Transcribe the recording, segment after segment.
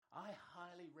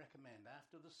highly recommend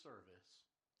after the service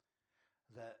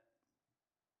that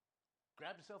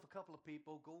grab yourself a couple of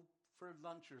people, go for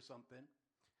lunch or something,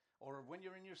 or when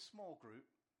you're in your small group,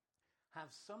 have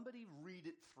somebody read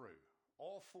it through,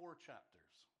 all 4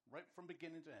 chapters, right from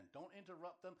beginning to end. Don't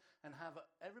interrupt them, and have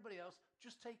everybody else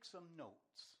just take some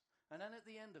notes. And then at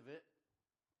the end of it,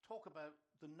 talk about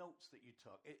the notes that you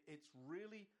took. It's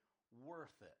really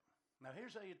worth it. Now,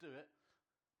 here's how you do it.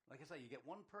 Like I say, you get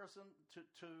one person to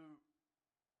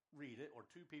read it, or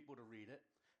 2 people to read it.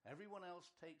 Everyone else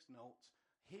takes notes.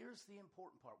 Here's the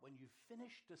important part. When you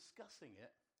finish discussing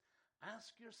it,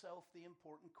 ask yourself the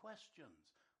important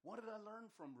questions. What did I learn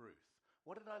from Ruth?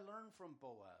 What did I learn from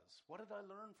Boaz? What did I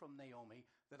learn from Naomi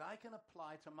that I can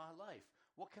apply to my life?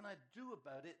 What can I do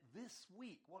about it this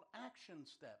week? What action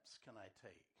steps can I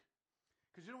take?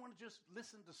 Because you don't want to just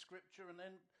listen to Scripture and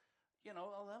then,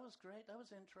 oh, that was great, that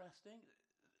was interesting.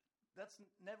 That's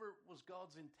never was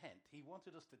God's intent. He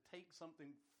wanted us to take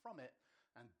something from it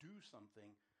and do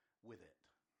something with it.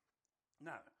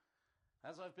 Now,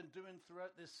 as I've been doing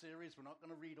throughout this series, we're not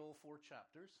going to read all 4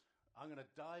 chapters. I'm going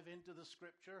to dive into the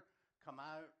Scripture, come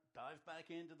out, dive back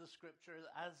into the Scripture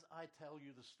as I tell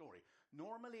you the story.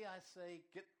 Normally I say,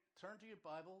 turn to your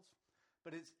Bibles,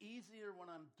 but it's easier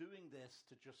when I'm doing this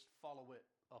to just follow it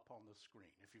up on the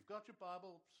screen. If you've got your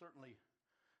Bible, certainly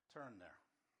turn there.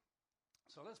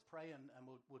 So let's pray and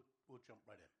we'll jump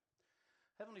right in.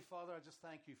 Heavenly Father, I just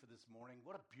thank you for this morning.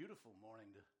 What a beautiful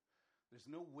morning. There's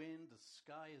no wind. The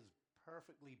sky is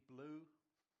perfectly blue.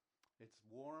 It's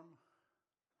warm.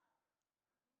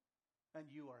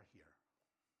 And you are here.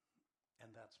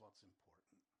 And that's what's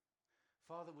important.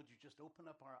 Father, would you just open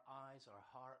up our eyes, our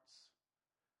hearts,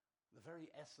 the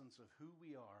very essence of who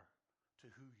we are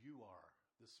to who you are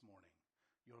this morning.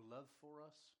 Your love for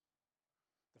us,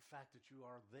 the fact that you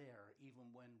are there even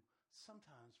when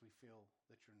sometimes we feel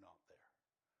that you're not there.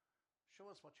 Show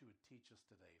us what you would teach us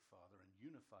today, Father, and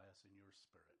unify us in your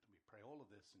Spirit. We pray all of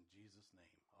this in Jesus'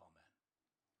 name. Amen.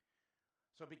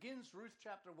 So it begins, Ruth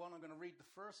chapter 1. I'm going to read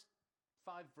the first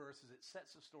 5 verses. It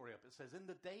sets the story up. It says, in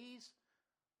the days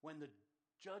when the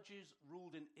judges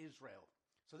ruled in Israel.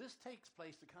 So this takes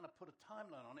place, to kind of put a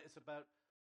timeline on it, it's about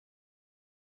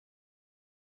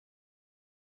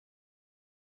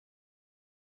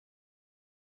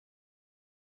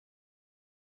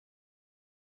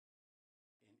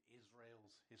in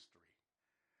Israel's history.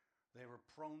 They were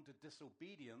prone to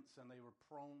disobedience, and they were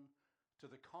prone to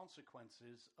the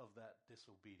consequences of that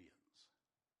disobedience.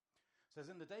 It says,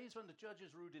 in the days when the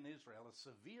judges ruled in Israel, a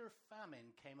severe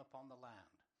famine came upon the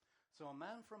land. So a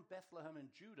man from Bethlehem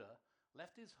in Judah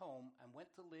left his home and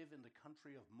went to live in the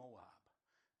country of Moab,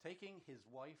 taking his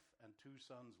wife and 2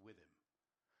 sons with him.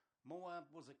 Moab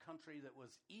was a country that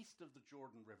was east of the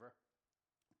Jordan River,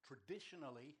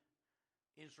 traditionally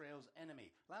Israel's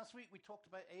enemy. Last week we talked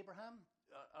about Abraham.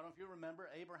 I don't know if you remember,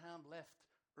 Abraham left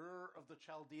Ur of the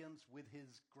Chaldeans with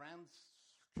his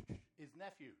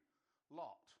nephew,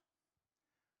 Lot.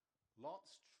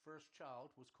 Lot's first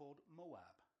child was called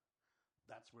Moab.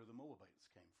 That's where the Moabites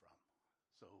came from.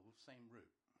 So same root.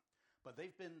 But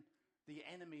they've been the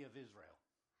enemy of Israel.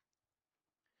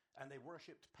 And they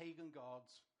worshipped pagan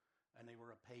gods, and they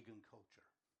were a pagan culture.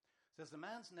 It says the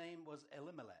man's name was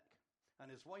Elimelech, and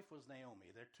his wife was Naomi.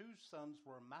 Their 2 sons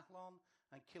were Mahlon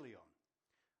and Chilion.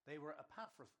 They were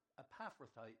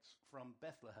Epaphrathites from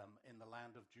Bethlehem in the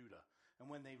land of Judah. And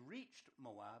when they reached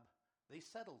Moab, they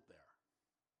settled there.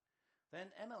 Then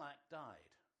Elimelech died,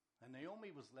 and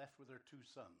Naomi was left with her 2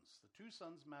 sons. The 2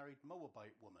 sons married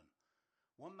Moabite women.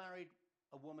 One married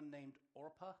a woman named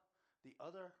Orpah, the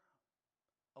other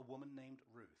a woman named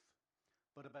Ruth.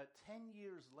 But about 10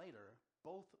 years later,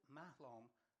 both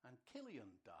Mahlon and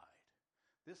Chilion died.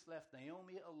 This left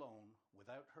Naomi alone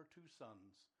without her 2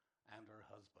 sons and her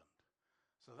husband.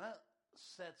 So that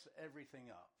sets everything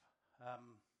up.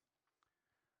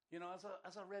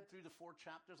 As I read through the 4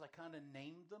 chapters, I kind of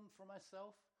named them for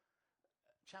myself.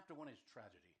 Chapter 1 is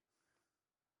tragedy.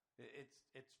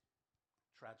 It's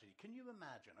tragedy. Can you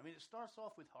imagine? I mean, it starts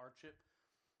off with hardship.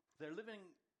 They're living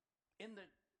in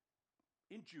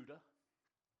Judah,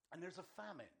 and there's a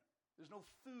famine. There's no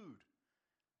food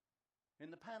in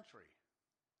the pantry.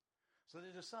 So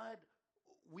they decide,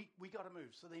 we got to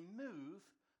move. So they move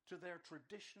to their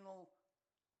traditional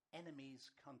enemy's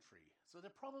country. So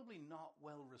they're probably not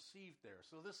well received there.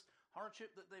 So this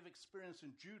hardship that they've experienced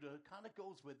in Judah kind of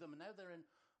goes with them, and now they're in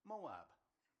Moab.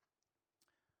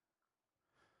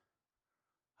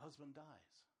 Husband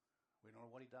dies. We don't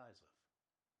know what he dies of.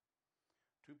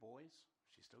 2 boys.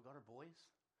 She's still got her boys.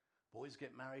 Boys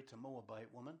get married to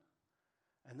Moabite woman.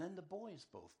 And then the boys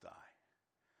both die.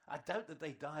 I doubt that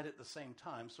they died at the same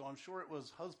time, so I'm sure it was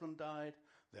husband died,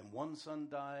 then one son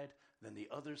died, then the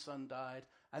other son died,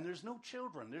 and there's no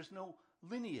children, there's no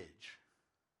lineage.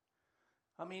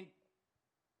 I mean,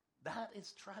 that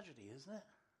is tragedy, isn't it?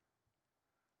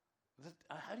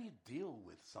 How do you deal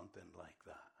with something like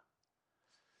that?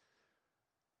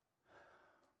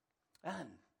 And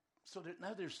so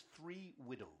now there's 3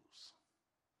 widows.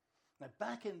 Now,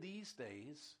 back in these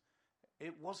days,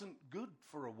 it wasn't good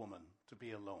for a woman to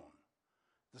be alone.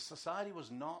 The society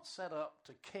was not set up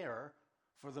to care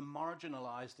for the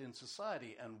marginalized in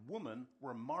society, and women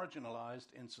were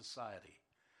marginalized in society.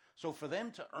 So for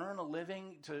them to earn a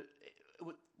living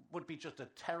would be just a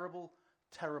terrible,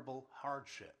 terrible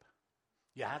hardship.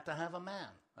 You had to have a man.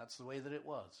 That's the way that it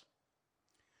was.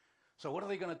 So what are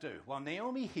they going to do? Well,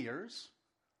 Naomi hears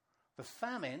the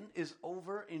famine is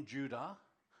over in Judah.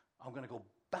 I'm going to go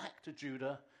back to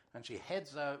Judah. And she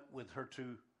heads out with her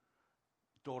 2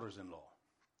 daughters-in-law.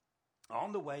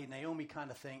 On the way, Naomi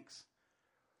kind of thinks,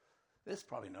 this is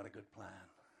probably not a good plan.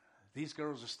 These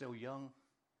girls are still young.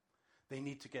 They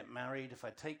need to get married. If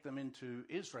I take them into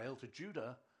Israel, to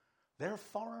Judah, they're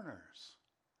foreigners.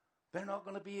 They're not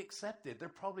going to be accepted. They're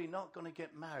probably not going to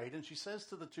get married. And she says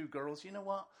to the 2 girls, you know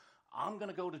what? I'm going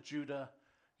to go to Judah.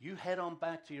 You head on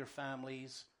back to your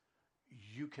families.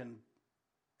 You can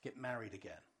get married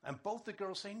again. And both the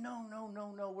girls say, no,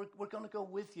 we're going to go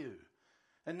with you.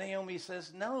 And Naomi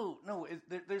says, no,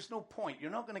 there's no point.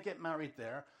 You're not going to get married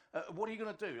there. What are you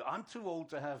going to do? I'm too old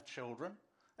to have children.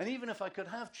 And even if I could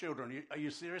have children, are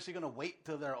you seriously going to wait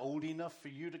till they're old enough for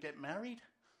you to get married?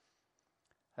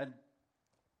 And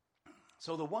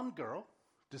so the one girl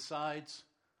decides,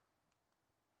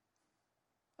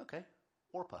 okay,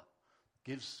 Orpah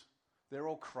they're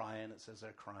all crying, it says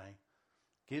they're crying,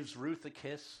 gives Ruth a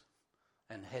kiss,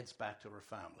 and heads back to her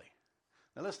family.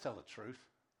 Now let's tell the truth.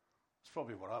 It's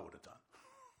probably what I would have done.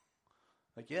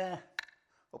 Like, yeah,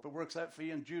 hope it works out for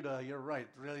you in Judah. You're right.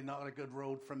 Really not a good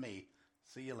road for me.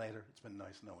 See you later. It's been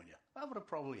nice knowing you. I would have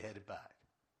probably headed back.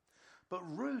 But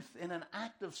Ruth, in an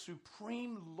act of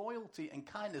supreme loyalty and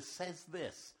kindness, says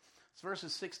this. It's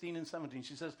verses 16 and 17.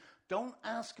 She says, don't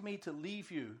ask me to leave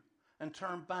you and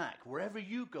turn back. Wherever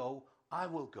you go, I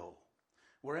will go.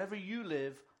 Wherever you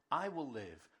live, I will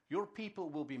live. Your people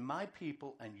will be my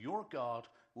people, and your God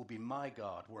will be my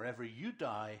God. Wherever you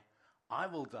die, I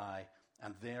will die,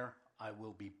 and there I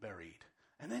will be buried.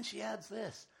 And then she adds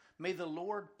this, may the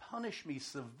Lord punish me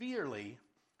severely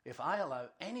if I allow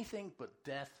anything but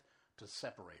death to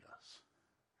separate us.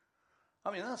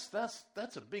 I mean,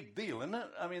 that's a big deal, isn't it?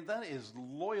 I mean, that is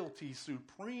loyalty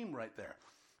supreme right there.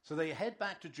 So they head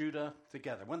back to Judah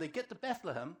together. When they get to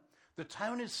Bethlehem, the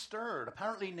town is stirred.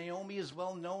 Apparently Naomi is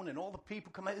well known, and all the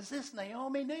people come out. Is this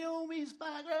Naomi? Naomi's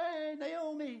back. Hey,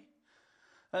 Naomi.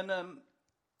 And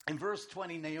in verse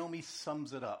 20, Naomi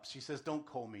sums it up. She says, don't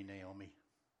call me Naomi.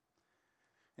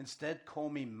 Instead, call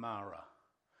me Mara,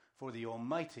 for the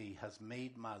Almighty has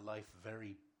made my life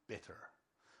very bitter.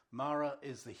 Mara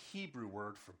is the Hebrew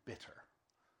word for bitter.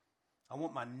 I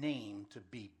want my name to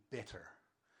be bitter,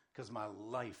 because my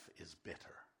life is bitter.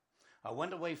 I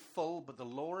went away full, but the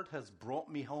Lord has brought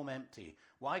me home empty.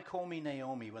 Why call me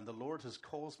Naomi when the Lord has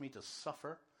caused me to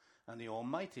suffer and the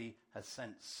Almighty has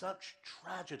sent such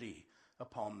tragedy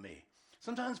upon me?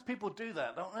 Sometimes people do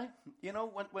that, don't they? You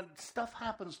know, when stuff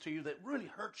happens to you that really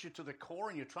hurts you to the core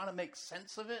and you're trying to make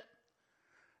sense of it,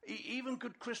 even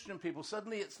good Christian people,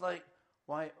 suddenly it's like,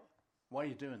 why are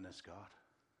you doing this, God?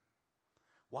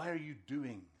 Why are you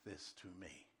doing this to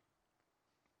me?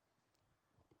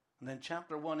 And then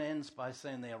chapter 1 ends by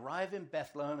saying they arrive in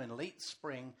Bethlehem in late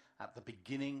spring at the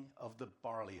beginning of the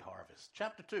barley harvest.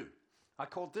 Chapter 2, I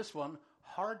called this one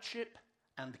Hardship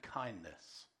and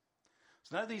Kindness.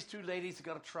 So now these 2 ladies have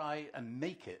got to try and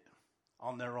make it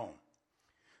on their own.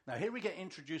 Now here we get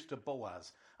introduced to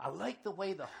Boaz. I like the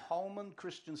way the Holman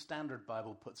Christian Standard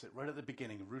Bible puts it right at the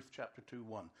beginning, Ruth chapter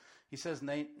 2:1. He says,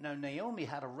 now Naomi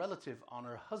had a relative on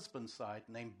her husband's side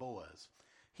named Boaz.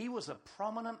 He was a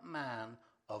prominent man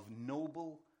of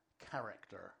noble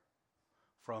character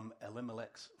from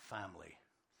Elimelech's family.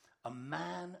 A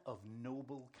man of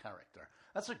noble character.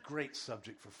 That's a great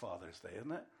subject for Father's Day,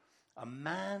 isn't it? A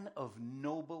man of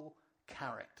noble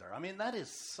character. I mean, that is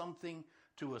something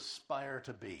to aspire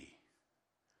to be.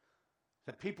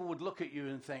 That people would look at you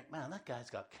and think, man, that guy's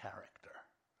got character.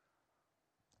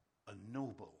 A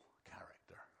noble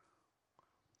character.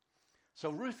 So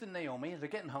Ruth and Naomi, they're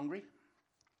getting hungry.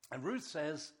 And Ruth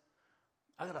says,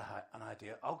 I got an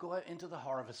idea. I'll go out into the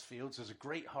harvest fields. There's a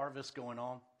great harvest going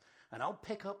on. And I'll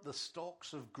pick up the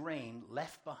stalks of grain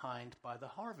left behind by the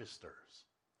harvesters.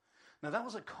 Now, that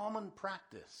was a common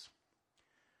practice.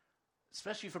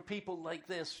 especially for people like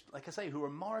this, like I say, who are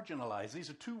marginalized. These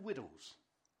are two widows.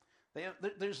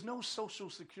 There's no social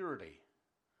security.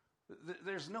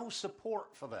 There's no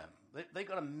support for them. They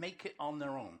got to make it on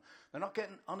their own. They're not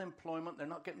getting unemployment. They're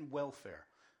not getting welfare.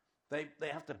 They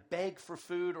have to beg for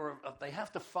food, or they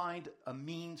have to find a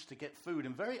means to get food.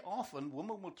 And very often,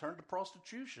 women will turn to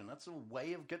prostitution. That's a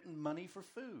way of getting money for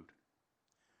food.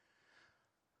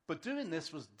 But doing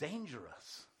this was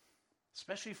dangerous,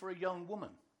 especially for a young woman.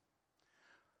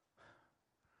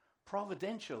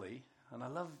 Providentially, and I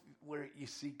love where you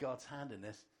see God's hand in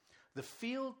this, the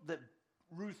field that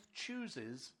Ruth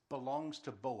chooses belongs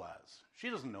to Boaz. She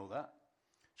doesn't know that.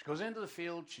 She goes into the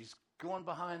field, she's going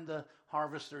behind the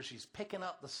harvester, she's picking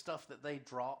up the stuff that they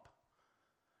drop.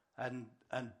 And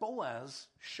Boaz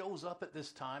shows up at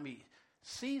this time. He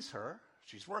sees her.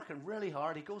 She's working really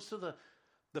hard. He goes to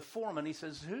the foreman. He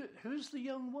says, who's the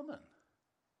young woman?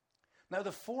 Now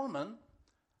the foreman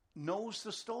knows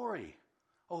the story.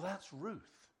 Oh, that's Ruth.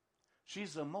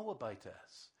 She's a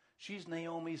Moabitess. She's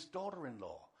Naomi's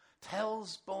daughter-in-law.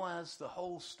 Tells Boaz the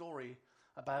whole story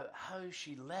about how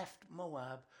she left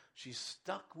Moab. She's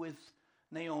stuck with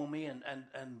Naomi, and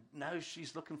now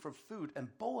she's looking for food. And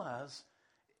Boaz,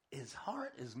 his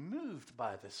heart is moved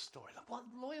by this story. Like, what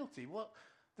loyalty?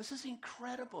 This is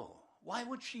incredible. Why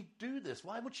would she do this?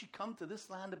 Why would she come to this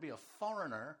land to be a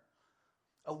foreigner,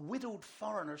 a widowed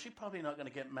foreigner? She's probably not going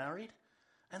to get married.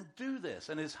 And do this.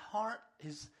 And his heart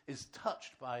is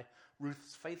touched by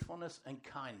Ruth's faithfulness and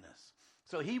kindness.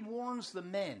 So he warns the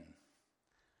men.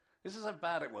 This is how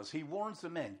bad it was. He warns the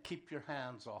men, keep your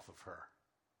hands off of her.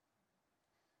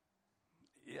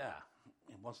 Yeah,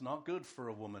 it was not good for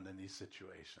a woman in these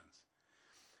situations.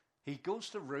 He goes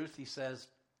to Ruth. He says,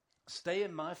 stay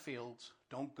in my fields.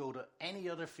 Don't go to any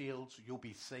other fields. You'll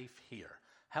be safe here.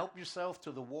 Help yourself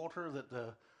to the water that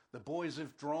the boys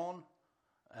have drawn,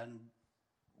 and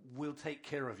we'll take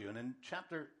care of you. And in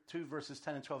chapter 2, verses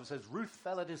 10 and 12, it says, Ruth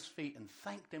fell at his feet and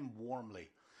thanked him warmly.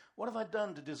 What have I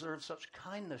done to deserve such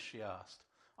kindness, she asked.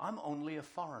 I'm only a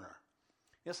foreigner.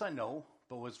 Yes, I know,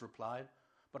 Boaz replied,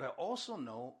 but I also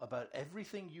know about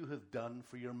everything you have done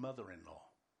for your mother-in-law.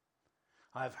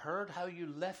 I have heard how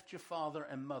you left your father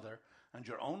and mother and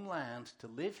your own land to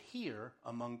live here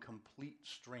among complete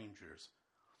strangers.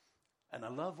 And I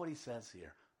love what he says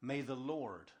here. May the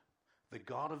Lord, the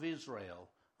God of Israel,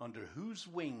 under whose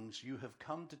wings you have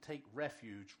come to take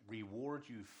refuge, reward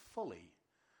you fully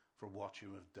for what you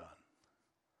have done.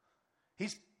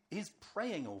 He's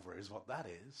praying over is what that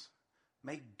is.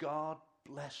 May God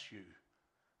bless you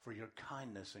for your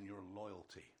kindness and your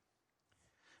loyalty.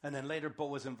 And then later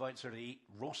Boaz invites her to eat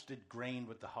roasted grain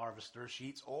with the harvester. She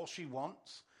eats all she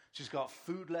wants. She's got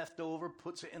food left over,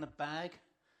 puts it in a bag.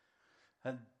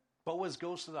 And Boaz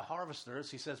goes to the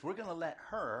harvesters. He says, we're going to let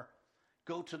her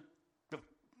go to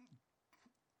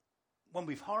when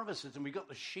we've harvested and we got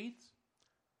the sheaths.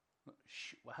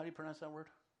 How do you pronounce that word?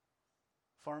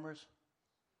 Farmers?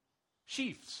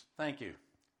 Sheaths. Thank you.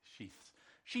 Sheaths.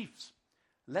 Sheaths.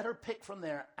 Let her pick from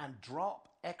there and drop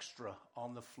extra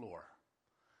on the floor.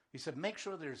 He said, make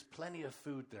sure there's plenty of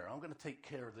food there. I'm going to take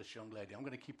care of this young lady. I'm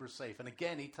going to keep her safe. And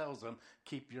again, he tells them,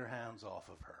 keep your hands off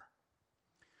of her.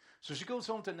 So she goes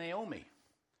home to Naomi.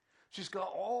 She's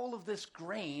got all of this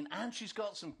grain, and she's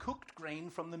got some cooked grain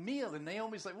from the meal. And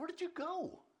Naomi's like, where did you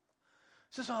go?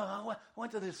 She says, I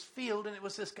went to this field, and it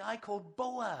was this guy called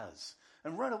Boaz.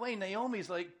 And right away, Naomi's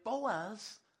like,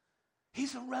 Boaz?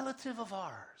 He's a relative of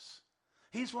ours.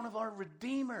 He's one of our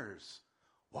redeemers.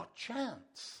 What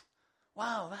chance?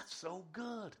 Wow, that's so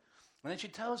good. And then she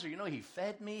tells her, he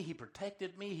fed me, he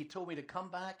protected me, he told me to come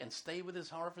back and stay with his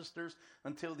harvesters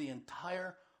until the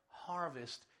entire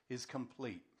harvest is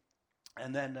complete.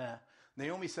 And then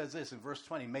Naomi says this in verse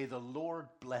 20, may the Lord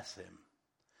bless him.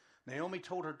 Naomi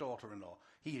told her daughter-in-law,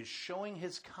 he is showing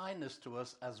his kindness to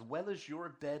us as well as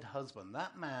your dead husband.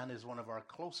 That man is one of our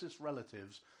closest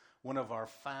relatives, one of our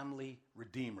family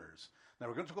redeemers. Now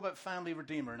we're going to talk about family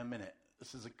redeemer in a minute.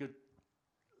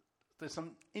 There's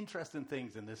some interesting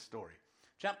things in this story.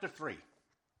 Chapter 3.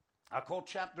 I call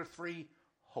chapter 3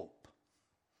 hope.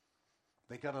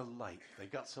 They got a light. They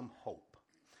got some hope.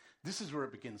 This is where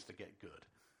it begins to get good.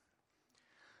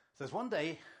 It says one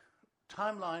day,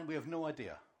 timeline, we have no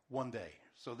idea. One day.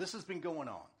 So this has been going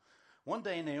on. One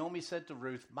day, Naomi said to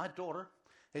Ruth, my daughter,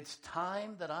 it's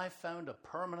time that I found a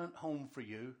permanent home for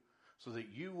you so that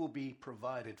you will be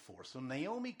provided for. So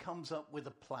Naomi comes up with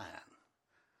a plan.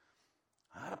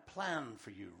 I had a plan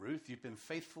for you, Ruth. You've been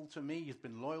faithful to me. You've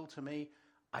been loyal to me.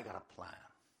 I got a plan.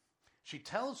 She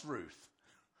tells Ruth,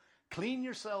 clean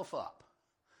yourself up.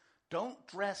 Don't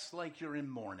dress like you're in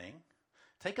mourning.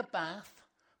 Take a bath.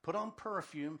 Put on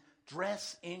perfume.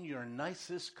 dress in your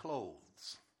nicest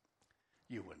clothes.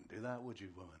 You wouldn't do that, would you,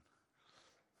 woman?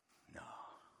 No.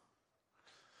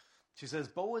 She says,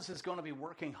 Boaz is going to be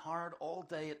working hard all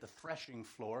day at the threshing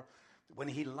floor. When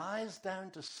he lies down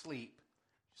to sleep,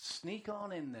 sneak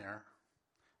on in there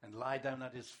and lie down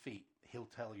at his feet. He'll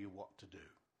tell you what to do.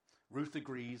 Ruth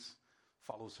agrees,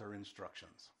 follows her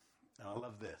instructions. And I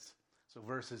love this. So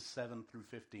verses 7 through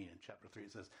 15 in chapter 3,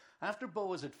 it says, After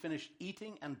Boaz had finished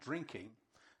eating and drinking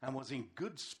and was in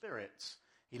good spirits,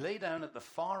 he lay down at the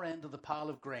far end of the pile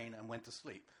of grain and went to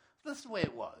sleep. That's the way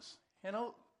it was. You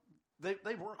know,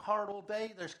 they work hard all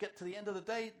day. They get to the end of the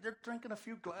day, they're drinking a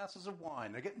few glasses of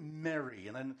wine. They're getting merry.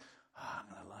 And then, I'm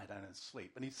going to lie down and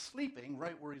sleep. And he's sleeping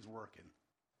right where he's working.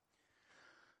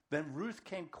 Then Ruth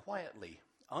came quietly,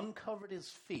 uncovered his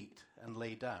feet, and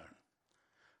lay down.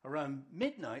 Around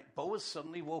midnight, Boaz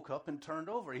suddenly woke up and turned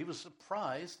over. He was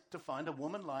surprised to find a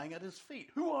woman lying at his feet.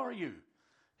 Who are you?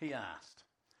 He asked.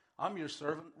 I'm your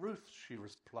servant Ruth, she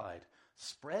replied.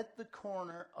 Spread the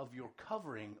corner of your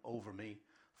covering over me,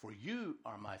 for you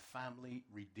are my family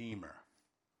redeemer.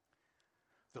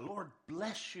 The Lord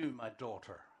bless you, my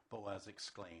daughter, Boaz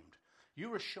exclaimed.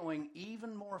 You are showing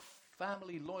even more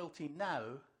family loyalty now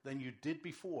than you did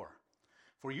before,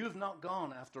 for you have not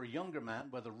gone after a younger man,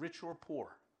 whether rich or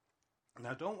poor.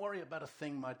 Now don't worry about a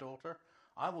thing, my daughter.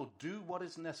 I will do what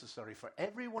is necessary, for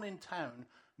everyone in town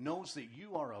knows that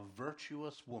you are a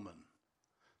virtuous woman.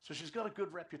 So she's got a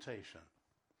good reputation.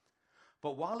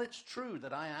 But while it's true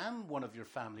that I am one of your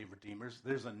family redeemers,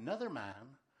 there's another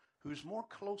man who's more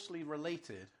closely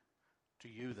related to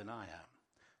you than I am.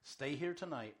 Stay here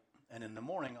tonight, and in the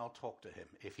morning I'll talk to him.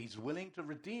 If he's willing to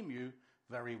redeem you,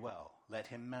 very well, let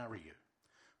him marry you.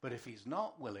 But if he's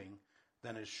not willing,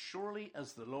 then as surely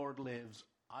as the Lord lives,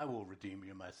 I will redeem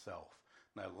you myself.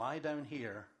 Now lie down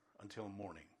here until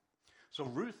morning. So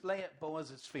Ruth lay at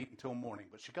Boaz's feet until morning,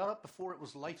 but she got up before it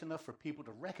was light enough for people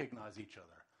to recognize each other.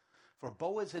 For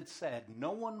Boaz had said,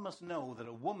 no one must know that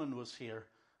a woman was here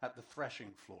at the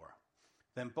threshing floor.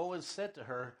 Then Boaz said to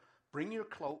her, bring your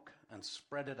cloak and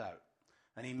spread it out.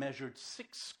 And he measured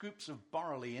 6 scoops of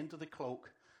barley into the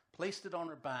cloak, placed it on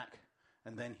her back,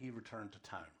 and then he returned to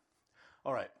town.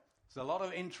 All right, there's a lot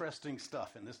of interesting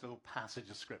stuff in this little passage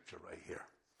of scripture right here.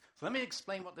 So let me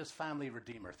explain what this family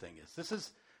redeemer thing is.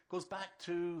 This goes back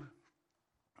to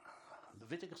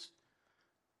Leviticus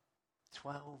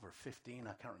 12 or 15,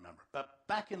 I can't remember. But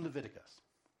back in Leviticus,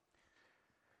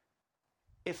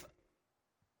 if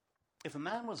a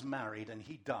man was married and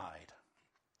he died,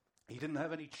 he didn't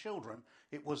have any children,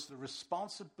 it was the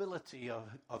responsibility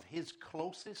of his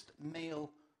closest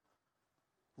male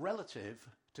relative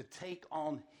to take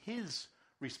on his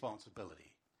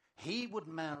responsibility. He would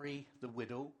marry the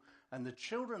widow, and the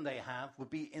children they have would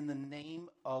be in the name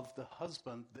of the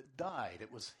husband that died.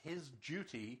 It was his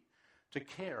duty to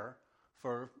care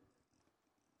for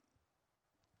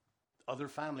other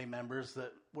family members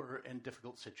that were in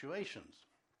difficult situations.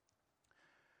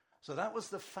 So that was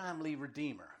the family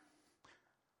redeemer.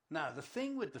 Now, the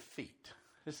thing with the feet,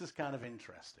 this is kind of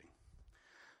interesting.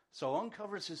 So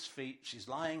uncovers his feet. She's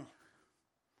lying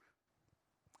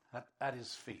at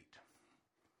his feet.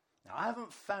 Now, I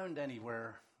haven't found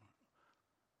anywhere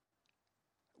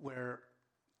where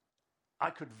I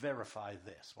could verify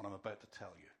this, what I'm about to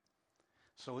tell you.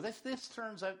 So if this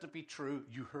turns out to be true,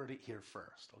 you heard it here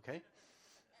first, okay?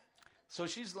 So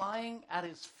she's lying at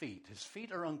his feet. His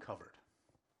feet are uncovered.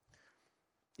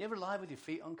 You ever lie with your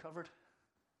feet uncovered?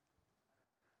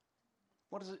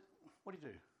 What is it? What do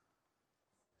you do?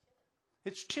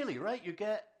 It's chilly, right? You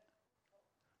get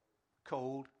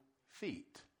cold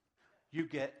feet. You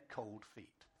get cold feet.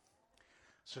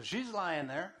 So she's lying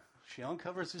there. She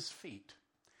uncovers his feet.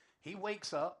 He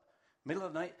wakes up, middle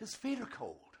of the night, his feet are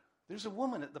cold. There's a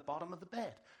woman at the bottom of the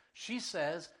bed. She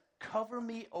says, cover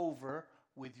me over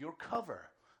with your cover.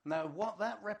 Now, what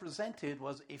that represented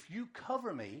was if you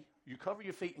cover me, you cover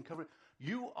your feet and cover,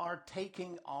 you are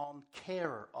taking on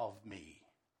care of me.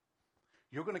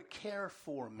 You're going to care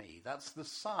for me. That's the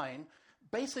sign.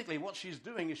 Basically, what she's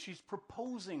doing is she's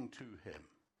proposing to him.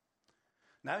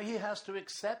 Now he has to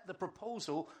accept the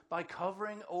proposal by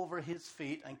covering over his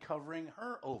feet and covering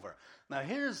her over. Now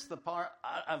here's the part,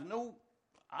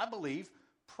 I believe,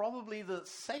 probably the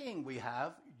saying we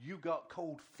have, you got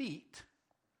cold feet,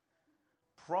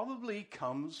 probably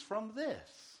comes from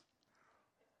this.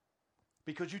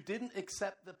 Because you didn't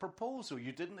accept the proposal.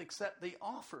 You didn't accept the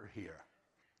offer here.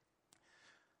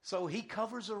 So he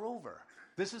covers her over.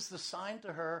 This is the sign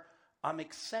to her, I'm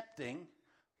accepting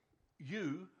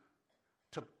you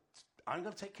to, I'm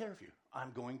going to take care of you.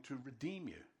 I'm going to redeem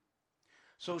you.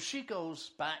 So she goes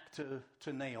back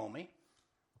to Naomi.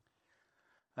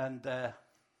 And, but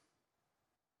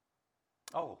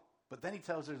then he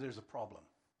tells her there's a problem.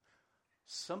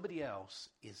 Somebody else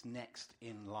is next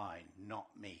in line, not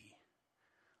me.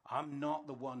 I'm not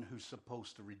the one who's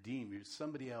supposed to redeem you.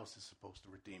 Somebody else is supposed to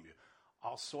redeem you.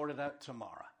 I'll sort it out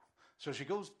tomorrow. So she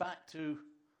goes back to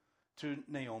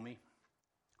Naomi,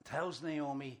 tells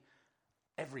Naomi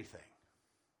everything.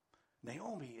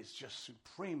 Naomi is just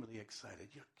supremely excited.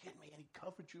 You're kidding me? And he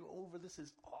covered you over. This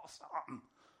is awesome.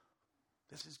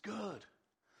 This is good.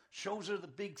 Shows her the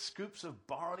big scoops of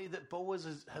barley that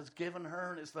Boaz has given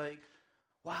her. And it's like,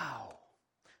 wow.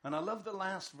 And I love the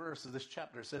last verse of this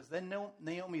chapter. It says, then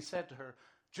Naomi said to her,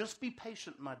 just be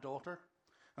patient, my daughter,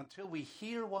 until we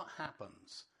hear what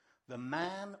happens. The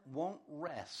man won't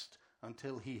rest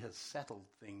until he has settled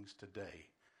things today.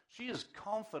 She is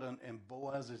confident in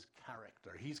Boaz's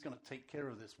character. He's going to take care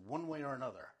of this one way or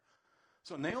another.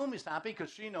 So Naomi's happy because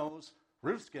she knows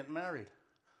Ruth's getting married.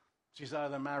 She's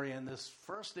either marrying this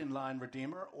first-in-line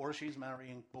redeemer or she's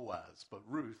marrying Boaz. But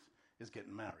Ruth is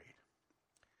getting married.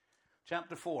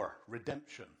 Chapter 4,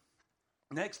 redemption.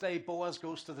 Next day, Boaz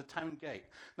goes to the town gate.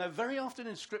 Now, very often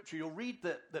in Scripture, you'll read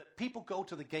that people go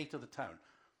to the gate of the town.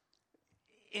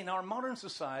 In our modern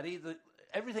society,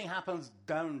 everything happens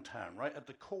downtown, right at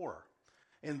the core.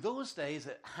 In those days,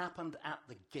 it happened at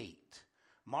the gate.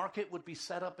 Market would be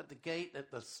set up at the gate.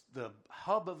 At the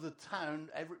hub of the town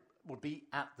would be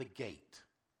at the gate.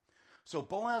 So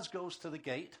Boaz goes to the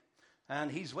gate,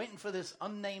 and he's waiting for this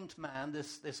unnamed man,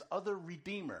 this other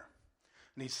redeemer.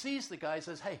 And he sees the guy and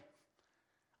says, hey,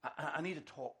 I need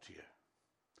to talk to you.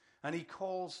 And he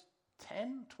calls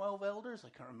 10, 12 elders.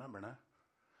 I can't remember now.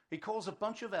 He calls a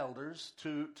bunch of elders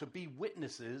to be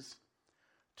witnesses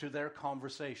to their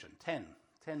conversation. 10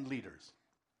 leaders.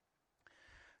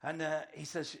 And he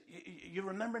says, you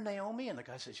remember Naomi? And the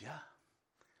guy says, yeah.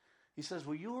 He says,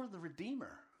 well, you're the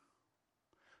redeemer.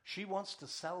 She wants to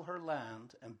sell her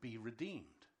land and be redeemed.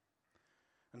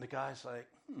 And the guy's like,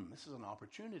 this is an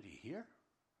opportunity here.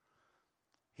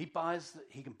 He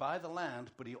can buy the land,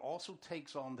 but he also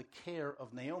takes on the care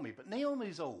of Naomi. But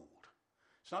Naomi's old.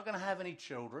 She's not going to have any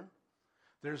children.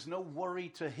 There's no worry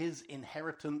to his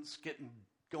inheritance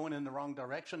going in the wrong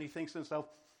direction. He thinks to himself,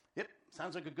 yep,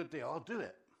 sounds like a good deal. I'll do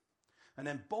it. And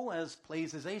then Boaz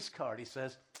plays his ace card. He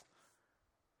says,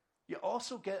 you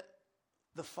also get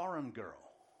the foreign girl,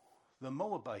 the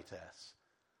Moabitess.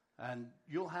 And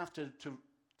you'll have to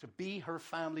be her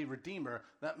family redeemer.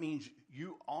 That means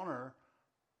you honor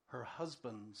her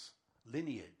husband's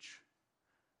lineage.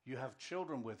 You have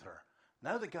children with her.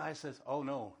 Now the guy says, oh,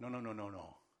 no. He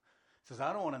says,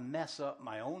 I don't want to mess up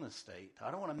my own estate.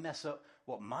 I don't want to mess up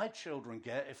what my children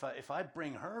get. If I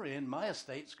bring her in, my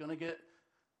estate's going to get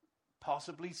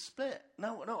possibly split.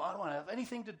 No, I don't want to have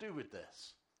anything to do with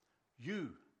this. You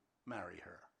marry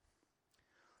her.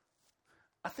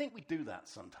 I think we do that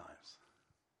sometimes.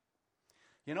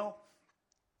 You know,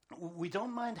 we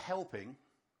don't mind helping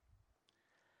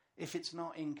if it's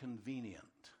not inconvenient.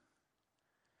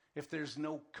 If there's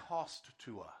no cost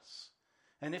to us.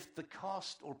 And if the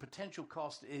cost or potential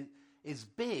cost is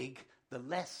big, the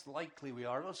less likely we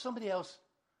are. Well, somebody else,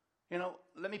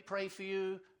 let me pray for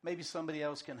you. Maybe somebody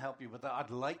else can help you with that.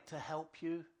 I'd like to help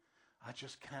you. I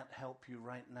just can't help you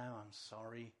right now. I'm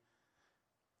sorry.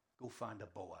 Go find a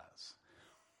Boaz.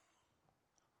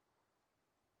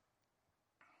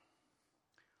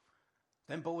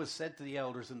 Then Boaz said to the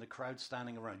elders in the crowd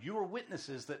standing around, you are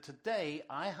witnesses that today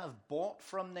I have bought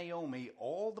from Naomi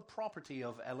all the property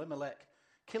of Elimelech,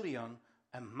 Kilion,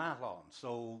 and Mahlon.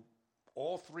 So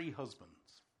all 3 husbands.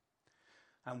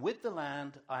 And with the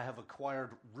land I have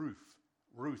acquired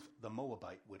Ruth, the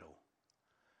Moabite widow,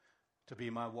 to be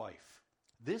my wife.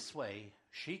 This way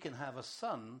she can have a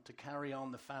son to carry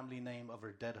on the family name of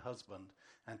her dead husband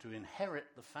and to inherit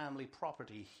the family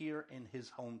property here in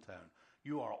his hometown.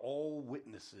 You are all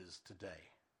witnesses today.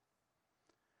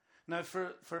 Now,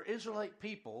 for Israelite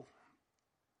people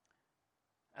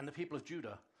and the people of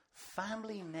Judah,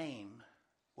 family name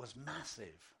was massive.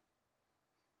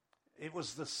 It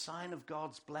was the sign of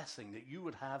God's blessing that you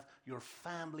would have your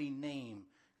family name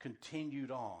continued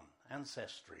on,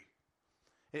 ancestry.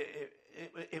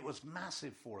 It was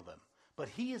massive for them. But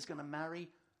he is going to marry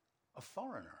a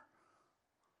foreigner.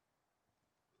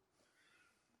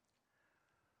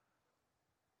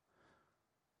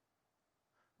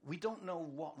 We don't know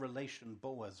what relation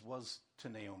Boaz was to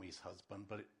Naomi's husband,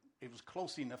 but it was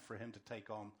close enough for him to take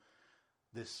on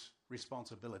this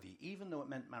responsibility, even though it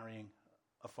meant marrying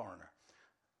a foreigner.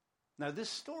 Now, this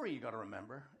story, you got to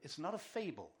remember, it's not a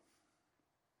fable.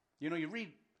 You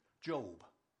read Job.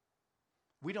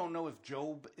 We don't know if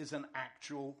Job is an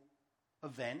actual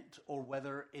event or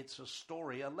whether it's a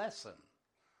story, a lesson.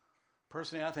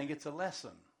 Personally, I think it's a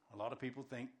lesson. A lot of people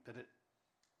think that it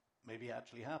maybe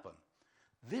actually happened.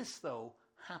 This, though,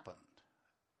 happened.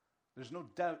 There's no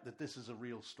doubt that this is a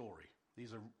real story.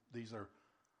 These are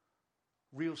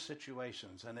real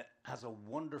situations, and it has a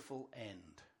wonderful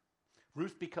end.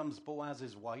 Ruth becomes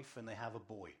Boaz's wife, and they have a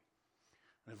boy.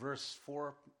 In verse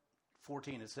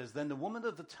 14, it says, "Then the woman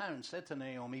of the town said to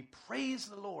Naomi, 'Praise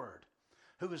the Lord,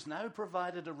 who has now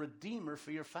provided a redeemer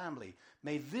for your family.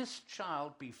 May this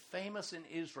child be famous in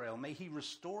Israel. May he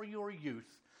restore your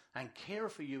youth and care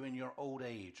for you in your old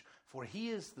age. For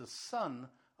he is the son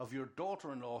of your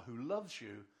daughter-in-law who loves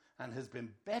you and has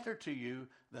been better to you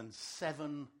than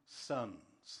 7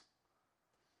 sons.'"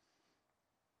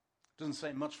 Doesn't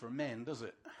say much for men, does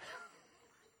it?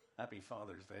 Happy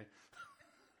Father's Day.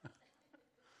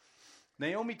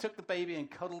 Naomi took the baby and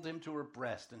cuddled him to her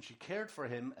breast, and she cared for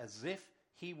him as if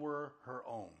he were her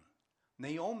own.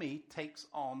 Naomi takes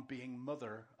on being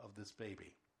mother of this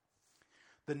baby.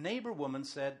 The neighbor woman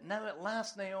said, "Now at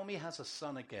last Naomi has a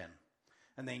son again."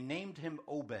 And they named him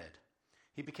Obed.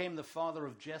 He became the father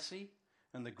of Jesse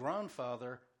and the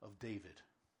grandfather of David.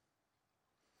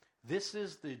 This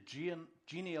is the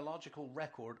genealogical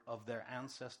record of their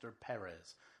ancestor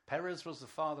Perez. Perez was the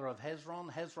father of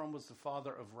Hezron. Hezron was the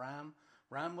father of Ram.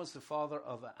 Ram was the father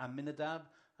of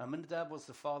Amminadab. Amminadab was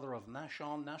the father of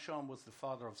Nahshon. Nahshon was the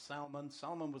father of Salmon.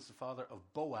 Salmon was the father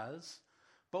of Boaz.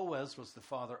 Boaz was the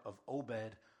father of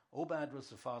Obed. Obed was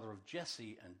the father of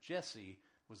Jesse, and Jesse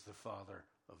was the father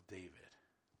of David.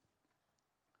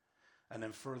 And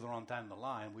then further on down the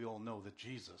line, we all know that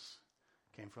Jesus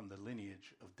came from the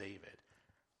lineage of David.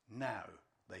 Now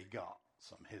they got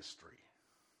some history.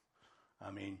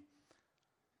 I mean,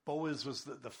 Boaz was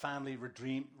the family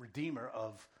redeemer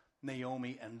of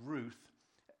Naomi and Ruth,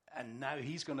 and now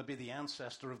he's going to be the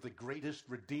ancestor of the greatest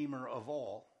redeemer of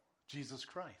all, Jesus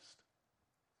Christ.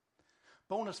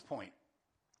 Bonus point.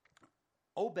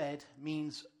 Obed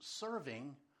means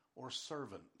serving or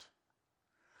servant.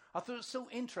 I thought it was so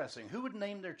interesting. Who would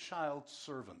name their child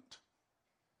servant?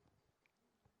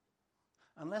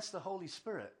 Unless the Holy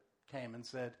Spirit came and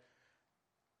said,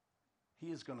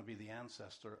 he is going to be the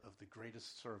ancestor of the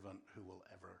greatest servant who will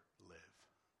ever live.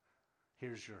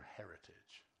 Here's your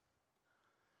heritage.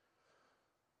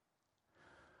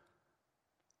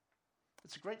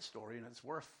 It's a great story, and it's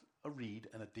worth a read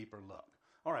and a deeper look.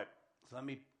 All right, so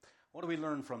what do we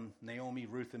learn from Naomi,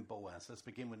 Ruth, and Boaz? Let's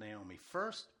begin with Naomi.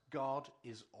 First, God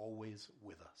is always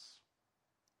with us.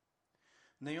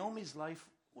 Naomi's life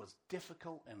was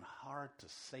difficult and hard, to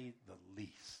say the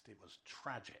least. It was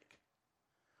tragic.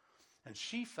 And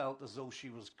she felt as though she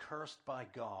was cursed by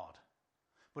God,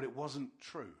 but it wasn't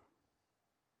true.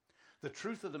 The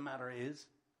truth of the matter is,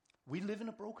 we live in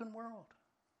a broken world.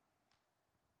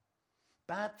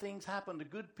 Bad things happen to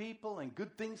good people, and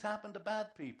good things happen to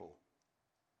bad people.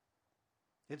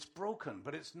 It's broken,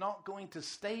 but it's not going to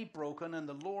stay broken, and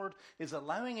the Lord is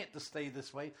allowing it to stay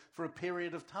this way for a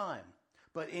period of time.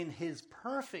 But in his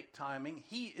perfect timing,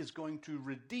 he is going to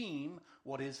redeem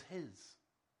what is his.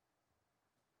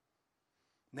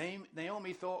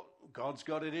 Naomi thought, God's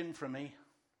got it in for me.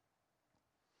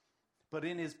 But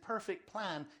in his perfect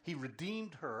plan, he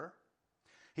redeemed her.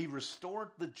 He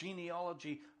restored the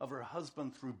genealogy of her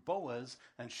husband through Boaz,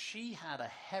 and she had a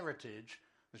heritage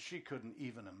that she couldn't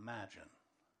even imagine.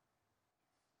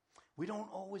 We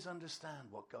don't always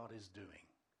understand what God is doing,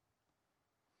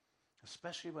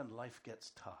 especially when life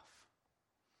gets tough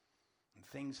and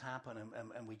things happen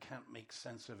and we can't make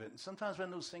sense of it. And sometimes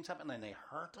when those things happen and they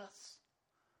hurt us,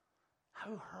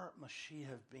 how hurt must she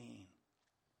have been?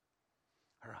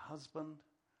 Her husband,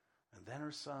 and then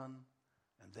her son,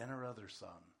 and then her other son,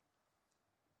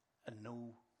 and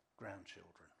no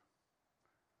grandchildren.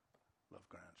 Love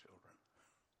grandchildren.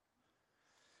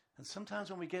 And sometimes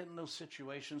when we get in those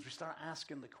situations, we start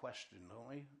asking the question, don't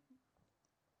we?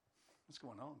 What's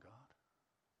going on, God?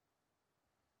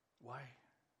 Why?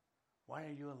 Why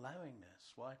are you allowing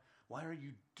this? Why are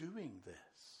you doing this?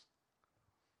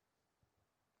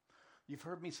 You've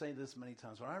heard me say this many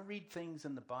times. When I read things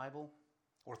in the Bible,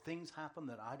 or things happen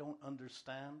that I don't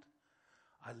understand,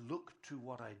 I look to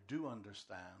what I do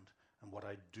understand and what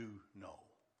I do know.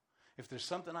 If there's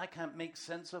something I can't make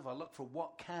sense of, I look for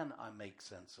what can I make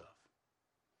sense of.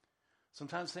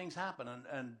 Sometimes things happen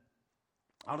and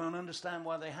I don't understand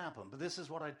why they happen, but this is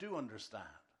what I do understand.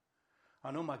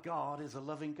 I know my God is a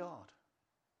loving God.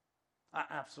 I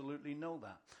absolutely know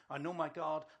that. I know my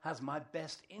God has my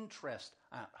best interest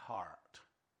at heart.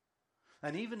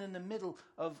 And even in the middle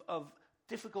of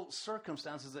difficult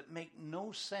circumstances that make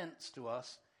no sense to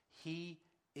us, he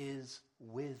is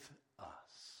with us.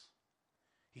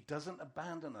 He doesn't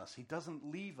abandon us. He doesn't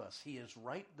leave us. He is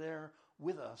right there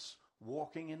with us,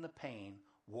 walking in the pain,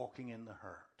 walking in the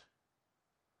hurt.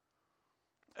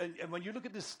 And when you look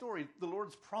at this story, the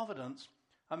Lord's providence,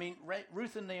 I mean,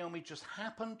 Ruth and Naomi just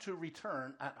happened to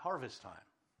return at harvest time.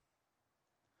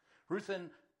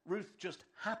 Ruth just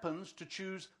happens to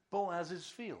choose Boaz's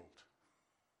field.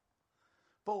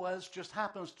 Boaz just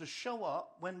happens to show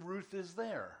up when Ruth is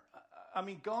there. I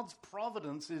mean, God's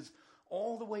providence is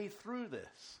all the way through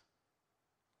this.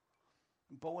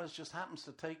 Boaz just happens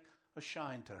to take a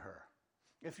shine to her.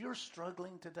 If you're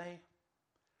struggling today,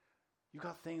 you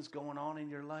got things going on in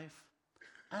your life,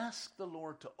 ask the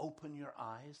Lord to open your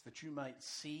eyes that you might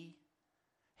see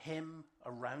him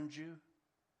around you.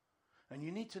 And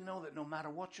you need to know that no matter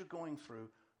what you're going through,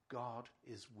 God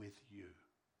is with you.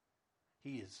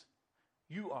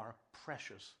 You are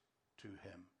precious to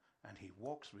him, and he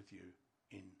walks with you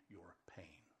in your pain.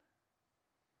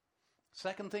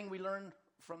 Second thing we learn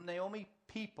from Naomi,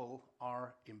 people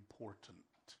are important.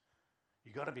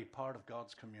 You got to be part of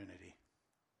God's community.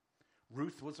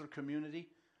 Ruth was her community.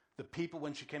 The people,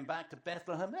 when she came back to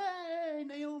Bethlehem, hey,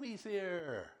 Naomi's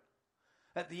here.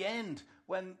 At the end,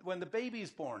 when the baby's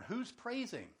born, who's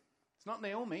praising? It's not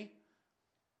Naomi.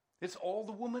 It's all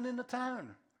the women in the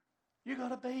town. You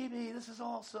got a baby. This is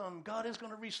awesome. God is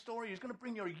going to restore you. He's going to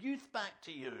bring your youth back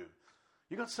to you.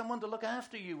 You got someone to look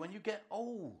after you when you get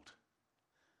old.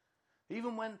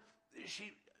 Even when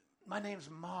my name's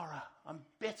Mara. I'm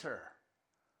bitter.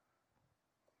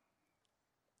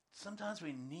 Sometimes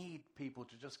we need people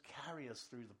to just carry us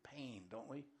through the pain, don't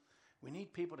we? We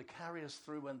need people to carry us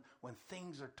through when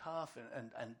things are tough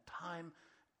and time,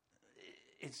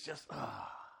 it's just,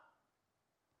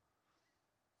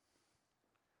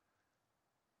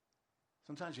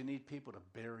 Sometimes you need people to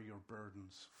bear your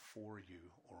burdens for you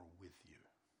or with you.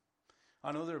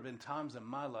 I know there have been times in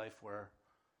my life where,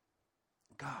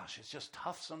 gosh, it's just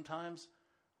tough sometimes,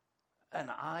 and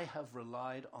I have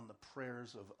relied on the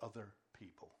prayers of other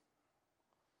people.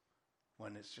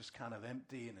 When it's just kind of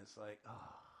empty and it's like,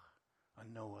 I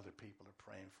know other people are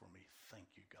praying for me. Thank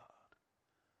you, God.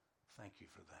 Thank you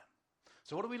for them.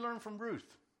 So what do we learn from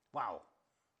Ruth? Wow.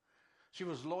 She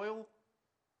was loyal.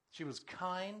 She was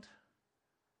kind.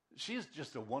 She is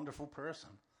just a wonderful person.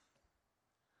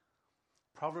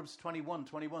 Proverbs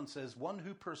 21:21 says, one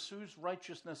who pursues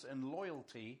righteousness and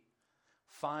loyalty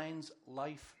finds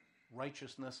life,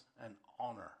 righteousness, and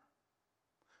honor.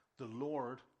 The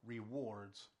Lord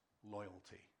rewards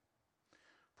loyalty.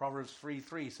 Proverbs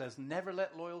 3:3 says, never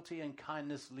let loyalty and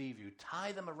kindness leave you.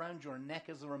 Tie them around your neck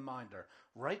as a reminder.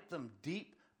 Write them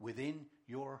deep within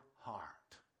your heart.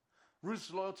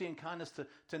 Ruth's loyalty and kindness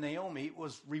to Naomi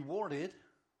was rewarded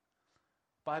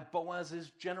by Boaz's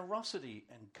generosity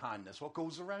and kindness. What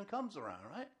goes around comes around,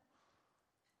 right?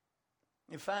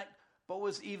 In fact,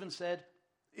 Boaz even said,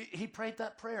 he prayed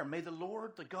that prayer, may the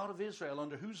Lord, the God of Israel,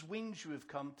 under whose wings you have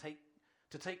come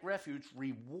to take refuge,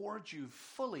 reward you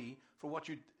fully for what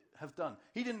you have done.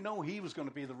 He didn't know he was going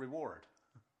to be the reward.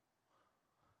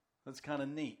 That's kind of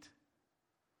neat.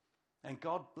 And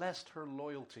God blessed her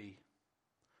loyalty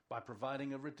by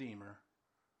providing a redeemer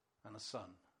and a son,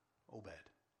 Obed.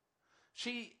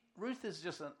 Ruth is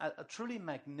just a truly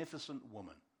magnificent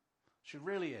woman. She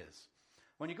really is.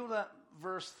 When you go to that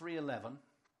verse 3:11,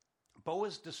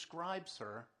 Boaz describes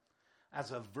her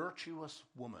as a virtuous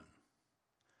woman.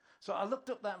 So I looked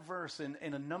up that verse in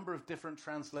a number of different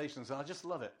translations, and I just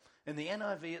love it. In the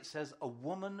NIV, it says, a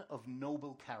woman of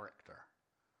noble character.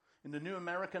 In the New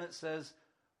American, it says,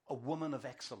 a woman of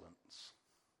excellence.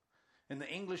 In the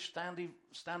English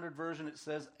Standard Version, it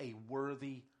says, a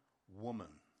worthy woman.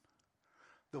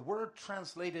 The word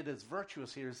translated as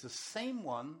virtuous here is the same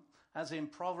one as in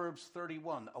Proverbs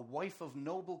 31, a wife of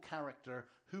noble character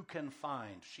who can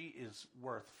find. She is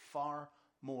worth far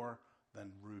more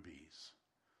than rubies.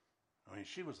 I mean,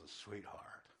 she was a sweetheart.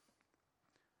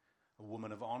 A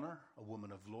woman of honor, a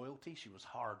woman of loyalty. She was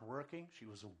hardworking. She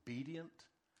was obedient.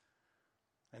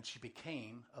 And she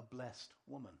became a blessed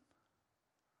woman.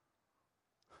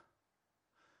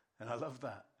 And I love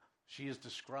that. She is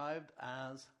described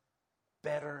as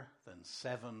better than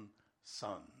 7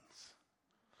 sons.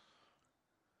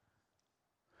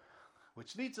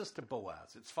 Which leads us to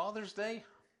Boaz. It's Father's Day.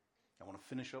 I want to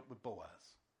finish up with Boaz.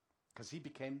 Because he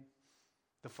became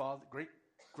the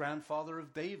great-grandfather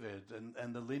of David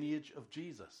and the lineage of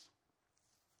Jesus.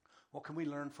 What can we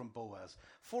learn from Boaz?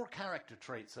 4 character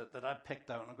traits that I picked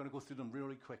out, and I'm going to go through them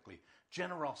really quickly.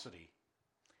 Generosity.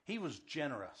 He was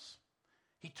generous.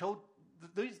 He told,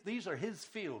 these are his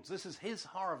fields. This is his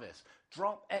harvest.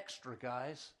 Drop extra,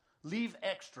 guys. Leave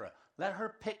extra. Let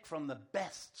her pick from the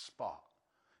best spot.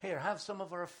 Here, have some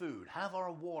of our food. Have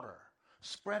our water.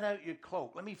 Spread out your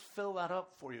cloak. Let me fill that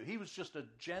up for you. He was just a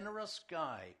generous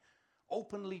guy,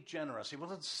 openly generous. He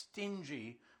wasn't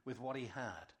stingy with what he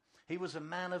had. He was a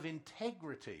man of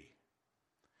integrity.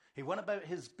 He went about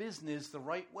his business the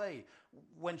right way.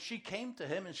 When she came to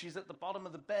him and she's at the bottom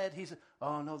of the bed, he said,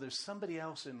 oh no, there's somebody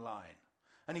else in line.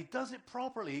 And he does it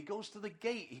properly. He goes to the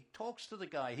gate. He talks to the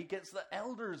guy. He gets the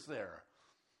elders there.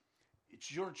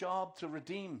 It's your job to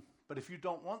redeem. But if you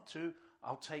don't want to,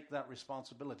 I'll take that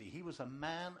responsibility. He was a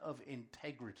man of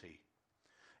integrity.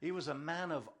 He was a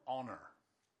man of honor.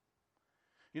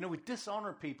 You know, we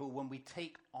dishonor people when we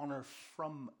take honor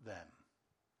from them.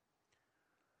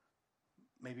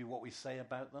 Maybe what we say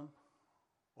about them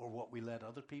or what we let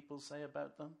other people say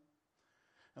about them.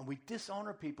 And we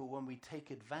dishonor people when we take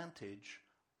advantage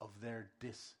of their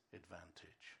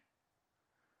disadvantage.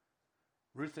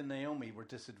 Ruth and Naomi were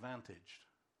disadvantaged.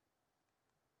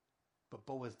 But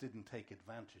Boaz didn't take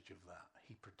advantage of that.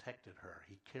 He protected her.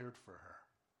 He cared for her.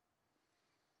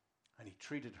 And he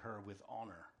treated her with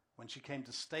honor. When she came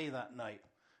to stay that night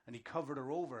and he covered her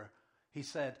over, he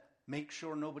said, make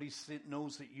sure nobody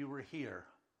knows that you were here.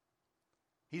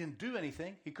 He didn't do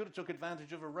anything. He could have took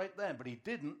advantage of her right then, but he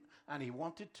didn't, and he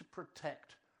wanted to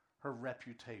protect her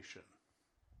reputation.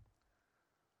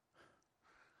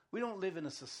 We don't live in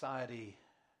a society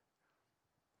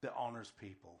that honors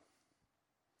people.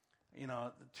 You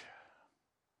know,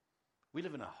 we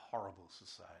live in a horrible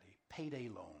society. Payday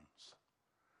loans.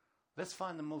 Let's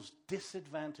find the most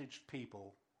disadvantaged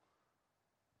people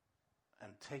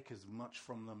and take as much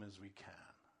from them as we can.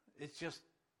 It's just,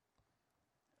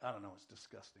 I don't know, it's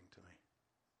disgusting to me.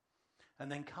 And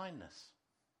then kindness.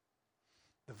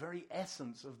 The very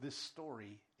essence of this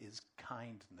story is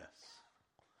kindness.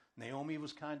 Naomi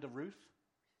was kind to Ruth.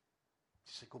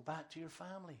 She said, go back to your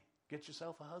family. Get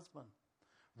yourself a husband.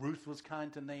 Ruth was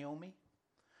kind to Naomi.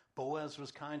 Boaz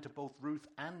was kind to both Ruth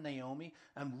and Naomi.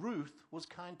 And Ruth was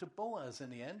kind to Boaz in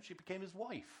the end. She became his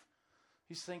wife.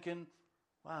 He's thinking,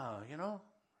 wow, you know,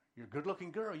 you're a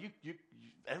good-looking girl.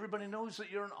 Everybody knows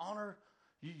that you're an honor.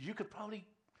 You could probably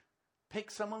pick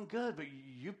someone good, but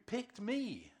you picked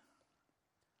me.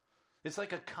 It's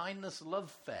like a kindness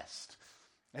love fest.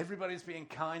 Everybody's being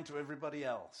kind to everybody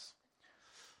else.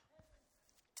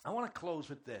 I want to close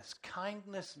with this.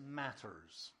 Kindness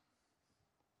matters.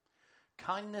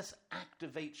 Kindness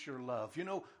activates your love. You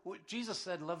know, Jesus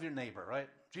said, love your neighbor, right?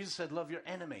 Jesus said, love your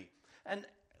enemy. And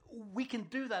we can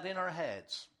do that in our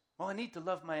heads. Well, I need to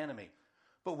love my enemy.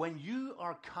 But when you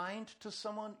are kind to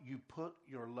someone, you put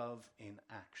your love in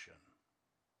action.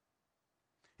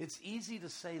 It's easy to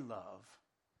say love,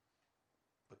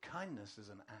 but kindness is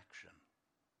an action.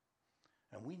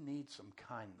 And we need some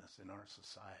kindness in our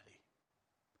society.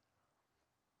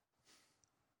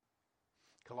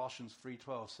 Colossians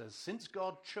 3:12 says, since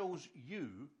God chose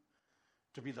you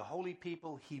to be the holy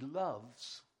people he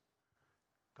loves,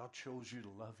 God chose you to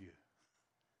love you,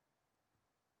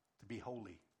 to be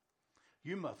holy.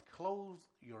 You must clothe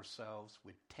yourselves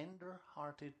with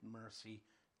tender-hearted mercy,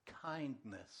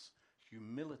 kindness,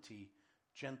 humility,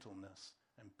 gentleness,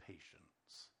 and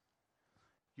patience.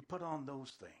 You put on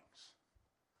those things.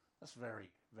 That's very,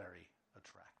 very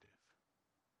attractive.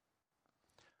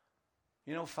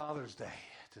 You know, Father's Day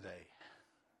today.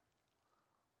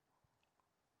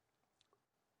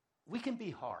 We can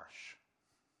be harsh.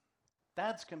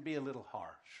 Dads can be a little harsh.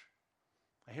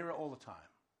 I hear it all the time.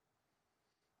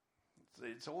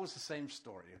 It's always the same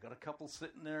story. I've got a couple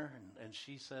sitting there, and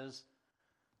she says,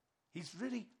 he's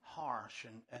really harsh.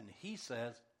 And he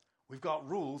says, we've got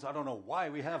rules. I don't know why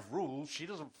we have rules. She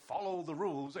doesn't follow the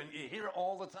rules, and you hear it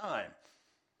all the time.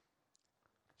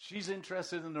 She's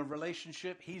interested in the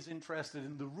relationship. He's interested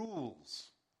in the rules.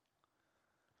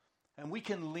 And we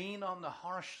can lean on the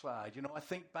harsh side. You know, I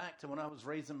think back to when I was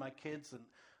raising my kids, and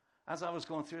as I was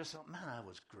going through, I thought, man, I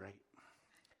was great.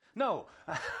 No.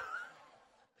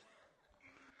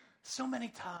 So many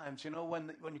times, you know,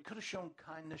 when you could have shown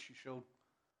kindness, you showed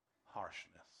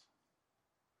harshness.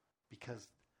 Because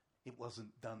it wasn't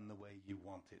done the way you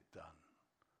want it done.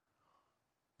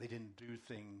 They didn't do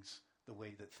things the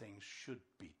way that things should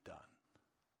be done.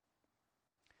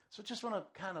 So just want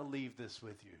to kind of leave this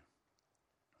with you.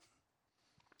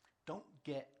 Don't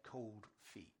get cold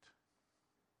feet.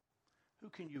 Who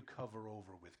can you cover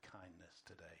over with kindness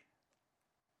today?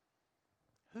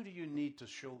 Who do you need to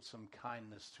show some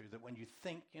kindness to that when you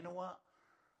think, you know what,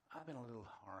 I've been a little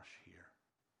harsh here.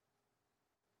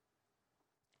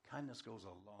 Kindness goes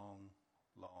a long,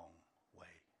 long way.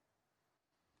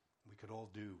 We could all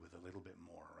do with a little bit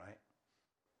more, right?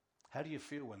 How do you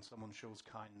feel when someone shows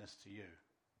kindness to you?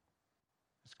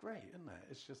 It's great, isn't it?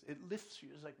 It's just, it lifts you.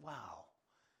 It's like, wow.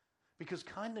 Because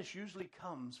kindness usually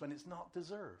comes when it's not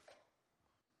deserved.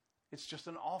 It's just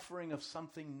an offering of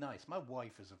something nice. My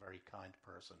wife is a very kind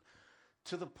person.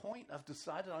 To the point I've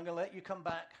decided I'm going to let you come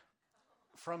back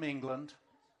from England.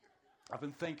 I've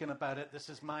been thinking about it. This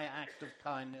is my act of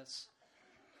kindness.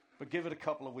 But give it a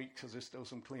couple of weeks because there's still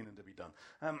some cleaning to be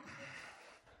done.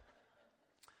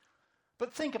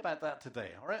 But think about that today,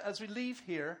 all right? As we leave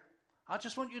here, I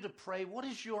just want you to pray, what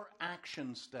is your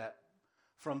action step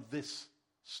from this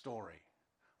story?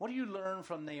 What do you learn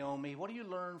from Naomi? What do you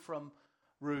learn from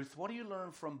Ruth? What do you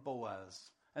learn from Boaz?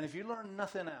 And if you learn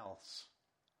nothing else,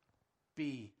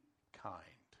 be kind.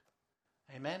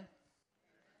 Amen?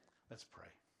 Let's pray.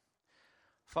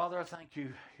 Father, I thank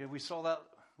you. We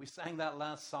sang that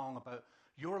last song about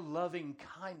your loving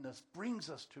kindness brings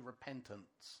us to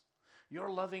repentance. Your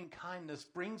loving kindness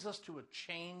brings us to a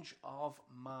change of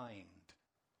mind.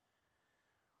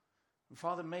 And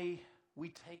Father, may we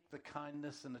take the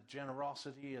kindness and the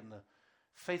generosity and the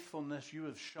faithfulness you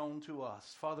have shown to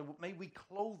us. Father, may we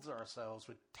clothe ourselves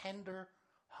with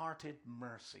tender-hearted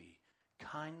mercy,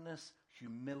 kindness,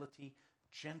 humility,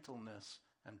 gentleness,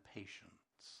 and patience.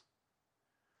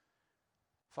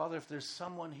 Father, if there's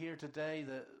someone here today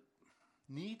that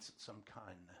needs some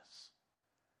kindness,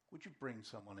 would you bring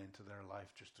someone into their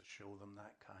life just to show them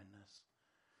that kindness?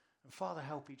 And Father,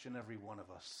 help each and every one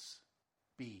of us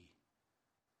be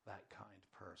that kind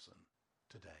person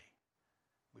today.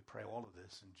 We pray all of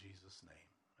this in Jesus' name.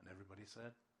 And everybody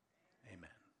said, amen.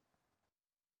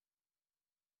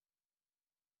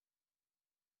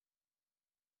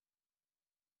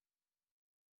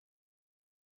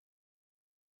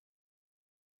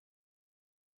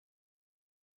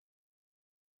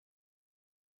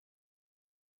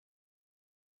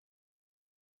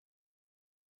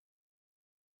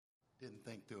 Didn't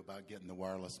think through about getting the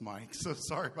wireless mic, so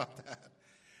sorry about that.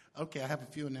 Okay, I have a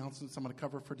few announcements I'm going to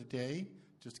cover for today,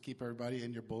 just to keep everybody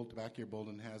in your bulletin. Back your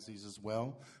bulletin has these as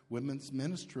well. Women's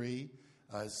Ministry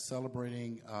is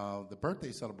celebrating, the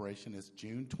birthday celebration is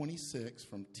June 26th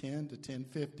from 10 to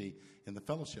 10:50 in the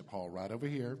Fellowship Hall right over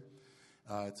here.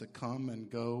 It's a come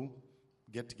and go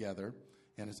get together,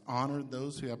 and it's honored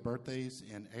those who have birthdays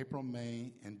in April,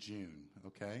 May, and June,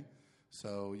 okay?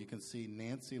 So you can see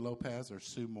Nancy Lopez or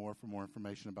Sue Moore for more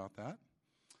information about that.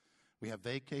 We have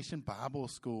Vacation Bible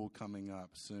School coming up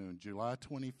soon, July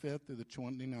 25th through the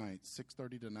 29th,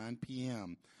 6:30 to 9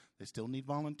 p.m. They still need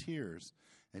volunteers.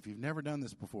 If you've never done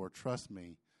this before, trust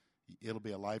me, it'll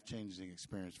be a life-changing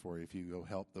experience for you if you go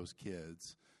help those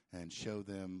kids and show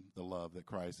them the love that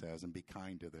Christ has and be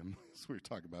kind to them, as we were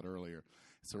talking about earlier.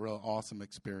 It's a real awesome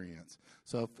experience.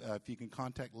 So if you can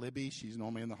contact Libby, she's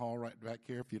normally in the hall right back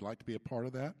here if you'd like to be a part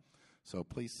of that. So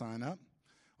please sign up.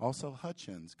 Also,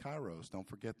 Hutchins, Kairos, don't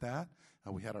forget that.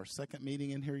 We had our second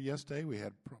meeting in here yesterday. We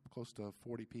had close to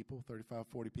 40 people, 35,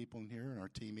 40 people in here in our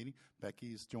team meeting.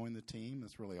 Becky's joined the team.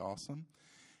 That's really awesome.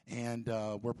 And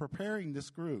we're preparing this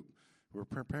group. We're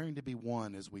preparing to be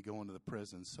one as we go into the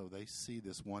prison so they see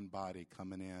this one body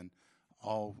coming in,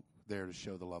 all there to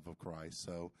show the love of Christ.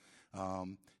 So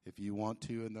if you want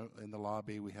to, in the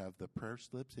lobby, we have the prayer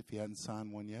slips. If you hadn't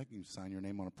signed one yet, you can sign your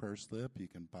name on a prayer slip. You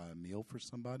can buy a meal for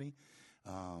somebody.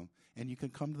 And you can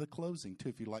come to the closing, too.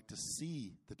 If you'd like to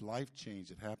see the life change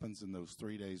that happens in those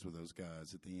 3 days with those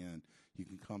guys at the end, you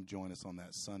can come join us on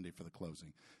that Sunday for the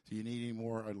closing. So you need any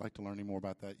more, or would like to learn any more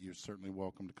about that, you're certainly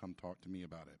welcome to come talk to me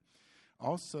about it.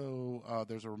 Also,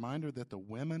 there's a reminder that the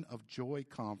Women of Joy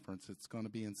Conference, it's going to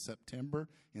be in September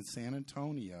in San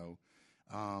Antonio.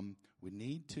 We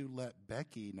need to let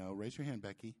Becky know. Raise your hand,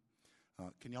 Becky.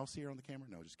 Can y'all see her on the camera?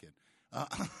 No, just kidding.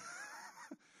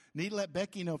 Need to let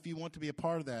Becky know if you want to be a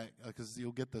part of that because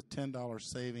you'll get the $10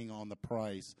 saving on the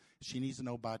price. She needs to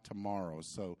know by tomorrow.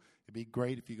 So it'd be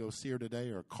great if you go see her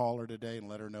today or call her today and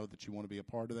let her know that you want to be a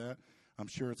part of that. I'm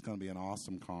sure it's going to be an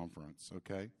awesome conference,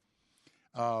 okay?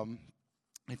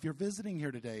 If you're visiting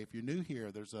here today, if you're new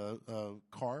here, there's a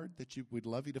card that we'd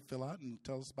love you to fill out and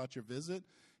tell us about your visit.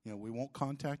 You know, we won't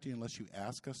contact you unless you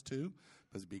ask us to,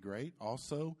 but it'd be great.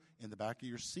 Also, in the back of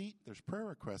your seat, there's prayer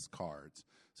request cards.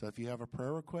 So if you have a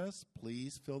prayer request,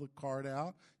 please fill the card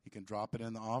out. You can drop it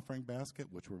in the offering basket,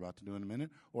 which we're about to do in a minute,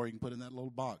 or you can put it in that little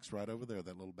box right over there,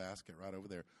 that little basket right over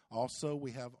there. Also,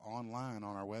 we have online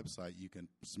on our website, you can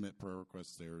submit prayer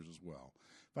requests there as well.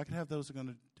 If I could have those who are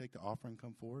going to take the offering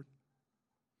come forward.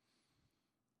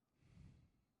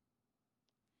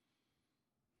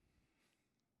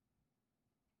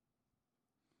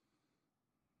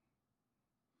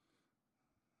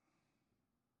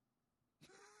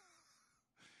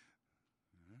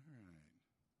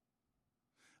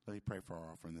 Let me pray for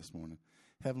our offering this morning.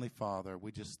 Heavenly Father,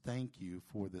 we just thank you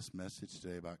for this message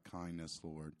today about kindness,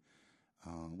 Lord.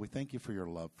 We thank you for your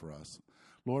love for us.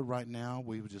 Lord, right now,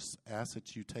 we would just ask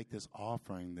that you take this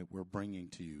offering that we're bringing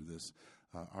to you, this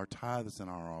our tithes and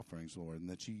our offerings, Lord, and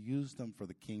that you use them for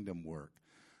the kingdom work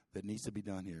that needs to be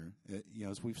done here.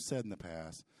 As we've said in the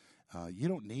past, you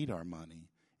don't need our money.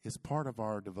 It's part of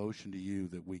our devotion to you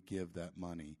that we give that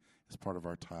money. It's part of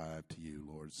our tithe to you,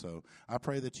 Lord. So I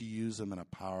pray that you use them in a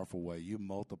powerful way. You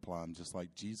multiply them just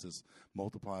like Jesus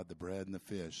multiplied the bread and the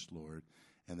fish, Lord,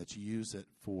 and that you use it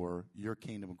for your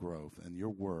kingdom growth and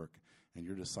your work and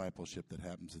your discipleship that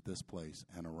happens at this place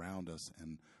and around us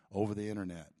and over the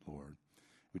internet, Lord.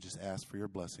 We just ask for your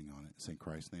blessing on it. It's in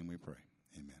Christ's name we pray.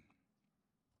 Amen.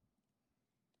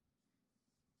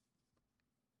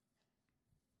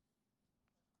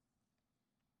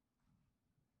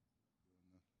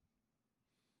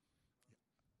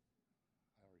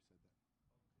 I already said that.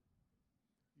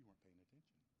 You weren't paying attention.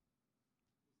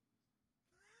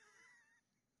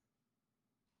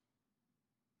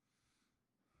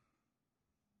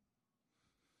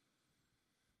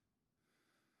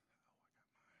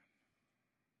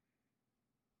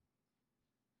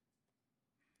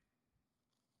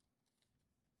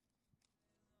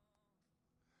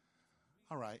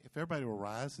 All right, if everybody will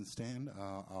rise and stand,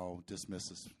 I'll dismiss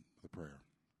this with a prayer.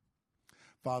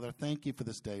 Father, thank you for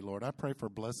this day, Lord. I pray for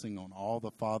blessing on all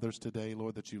the fathers today,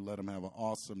 Lord, that you let them have an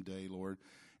awesome day, Lord,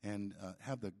 and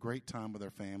have the great time with their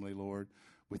family, Lord.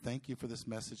 We thank you for this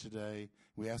message today.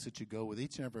 We ask that you go with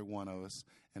each and every one of us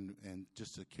and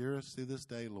just secure us through this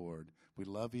day, Lord. We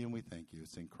love you and we thank you.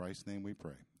 It's in Christ's name we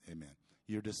pray. Amen.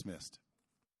 You're dismissed.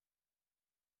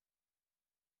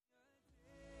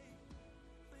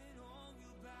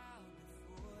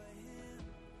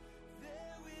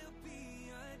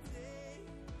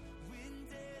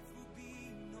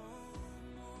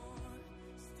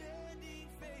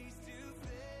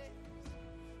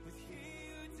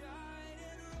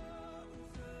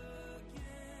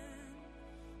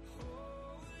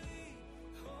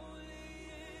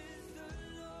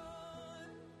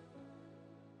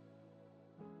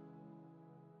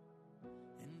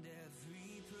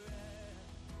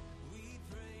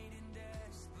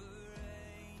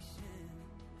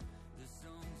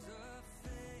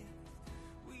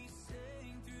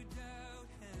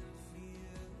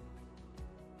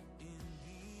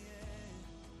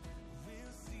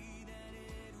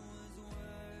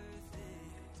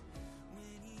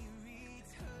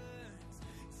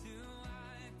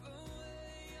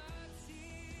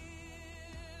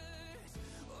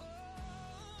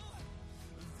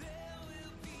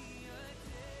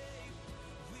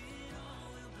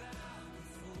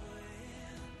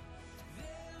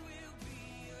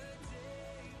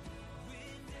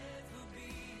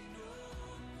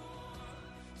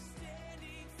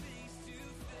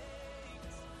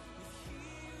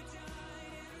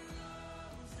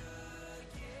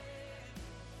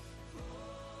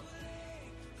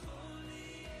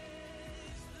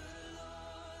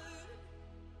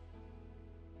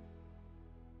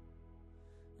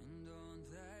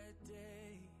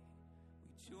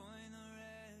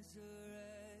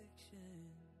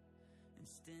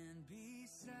 Stand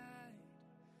beside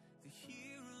the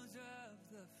heroes of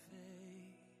the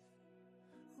faith.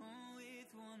 Oh,